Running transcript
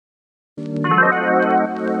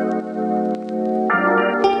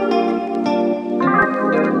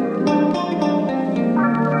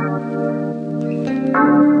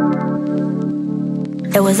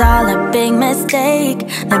It was all a big mistake,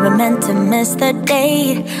 never meant to miss the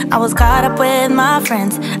date. I was caught up with my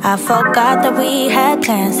friends, I forgot that we had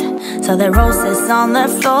plans. So the roses on the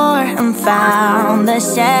floor and found the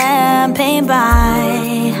champagne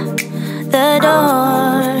by the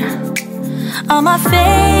door. All my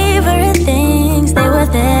favorite things, they were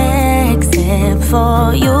there except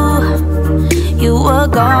for you. You were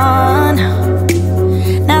gone.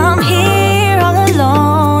 Now I'm here all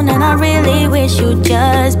alone, and I really wish you'd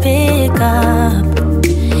just pick up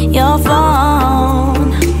your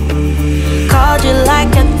phone. Called you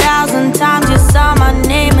like 1,000 times, you saw my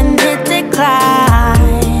name and hit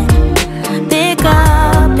decline. Pick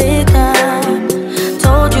up, pick up.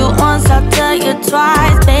 Told you once, I'll tell you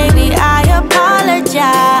twice, baby, I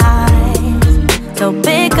apologize. So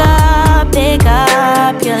pick up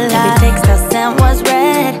your life. Every text I sent was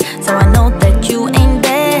read, so I know that you ain't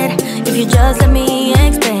dead. If you just let me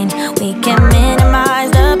explain, we can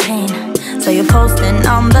minimize the pain. So you're posting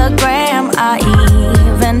on the gram, I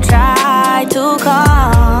even tried to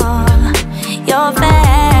call your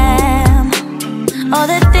fam. All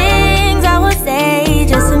the things I would say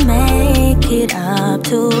just to make it up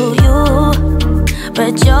to you,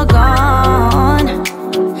 but you're gone.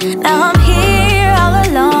 Now I'm here all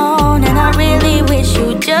alone, and I really wish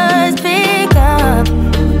you'd just pick up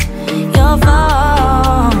your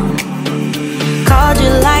phone. Called you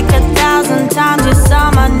like 1,000 times, you saw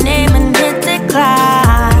my name and hit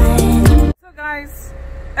decline. So guys,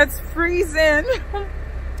 it's freezing.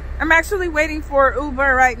 I'm actually waiting for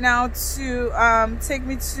Uber right now to take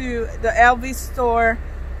me to the LV store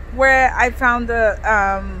where I found the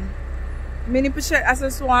mini Pochette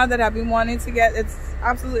accessoire that I've been wanting to get. It's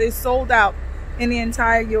absolutely sold out in the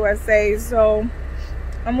entire USA. So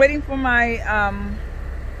I'm waiting for my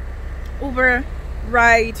Uber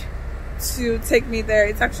ride to take me there.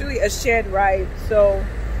 It's actually a shared ride, so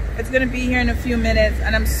it's gonna be here in a few minutes,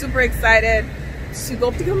 and I'm super excited to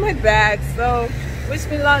go pick up my bag. So wish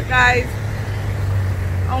me luck, guys.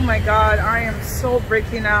 Oh my god, I am so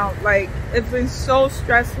breaking out. Like, it's been so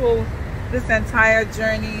stressful this entire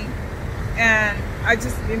journey, and I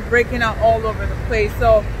just been breaking out all over the place.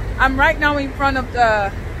 So I'm right now in front of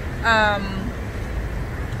the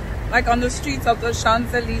like on the streets of the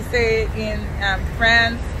Champs-Elysees in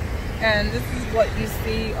France, and this is what you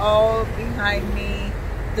see all behind me.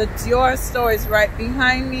 The Dior store is right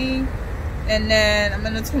behind me, and then I'm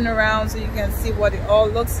gonna turn around so you can see what it all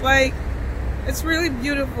looks like. It's really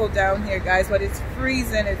beautiful down here, guys, but it's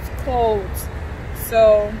freezing, it's cold.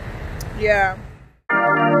 So yeah.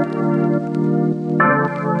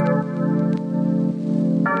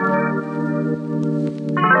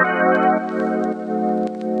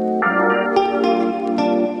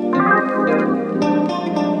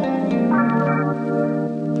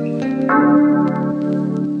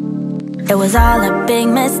 It was all a big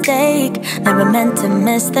mistake, never meant to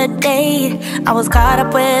miss the date. I was caught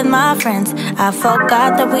up with my friends, I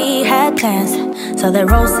forgot that we had plans. So the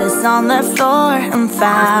roses on the floor and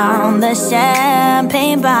found the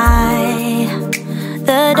champagne by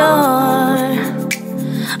the door.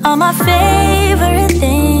 All my favorite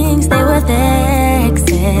things, they were there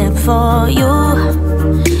except for you.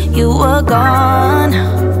 You were gone.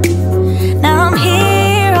 Now I'm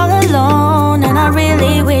here all alone, and I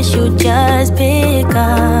really wish you'd just pick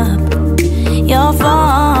up your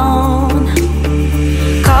phone.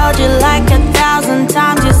 Called you like 1,000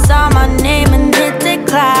 times, you saw my name and hit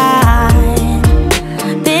decline.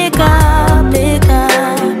 Pick up, pick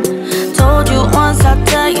up. Told you once, I'll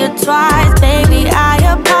tell you twice, baby, I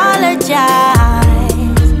apologize.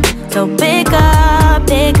 So pick up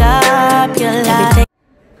your life.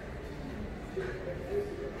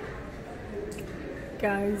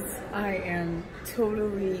 Guys, I am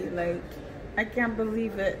totally, like, I can't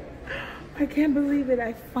believe it. I can't believe it.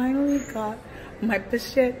 I finally got my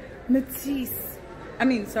Pochette Matisse. My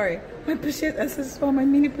Pochette accessoire, my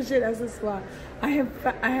mini Pochette accessoire. I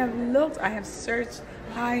have looked, I have searched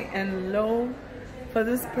high and low for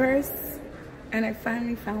this purse, and I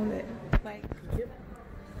finally found it. Like,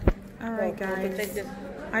 all right, guys,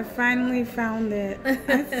 I finally found it.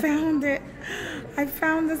 I found it. I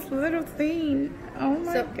found this little thing. Oh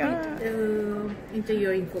my god. Into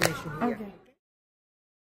your information here. Okay.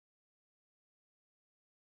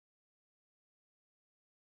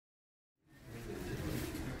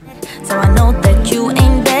 So I know that you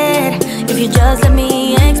ain't dead. If you just let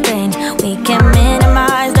me explain, we can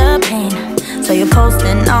minimize the pain. So you're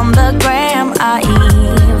posting on the gram, I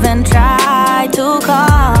even tried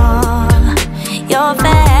your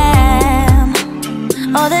fam.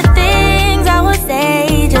 All the things I would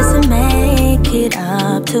say just to make it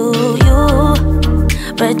up to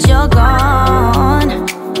you, but you're gone.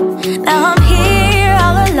 Now I'm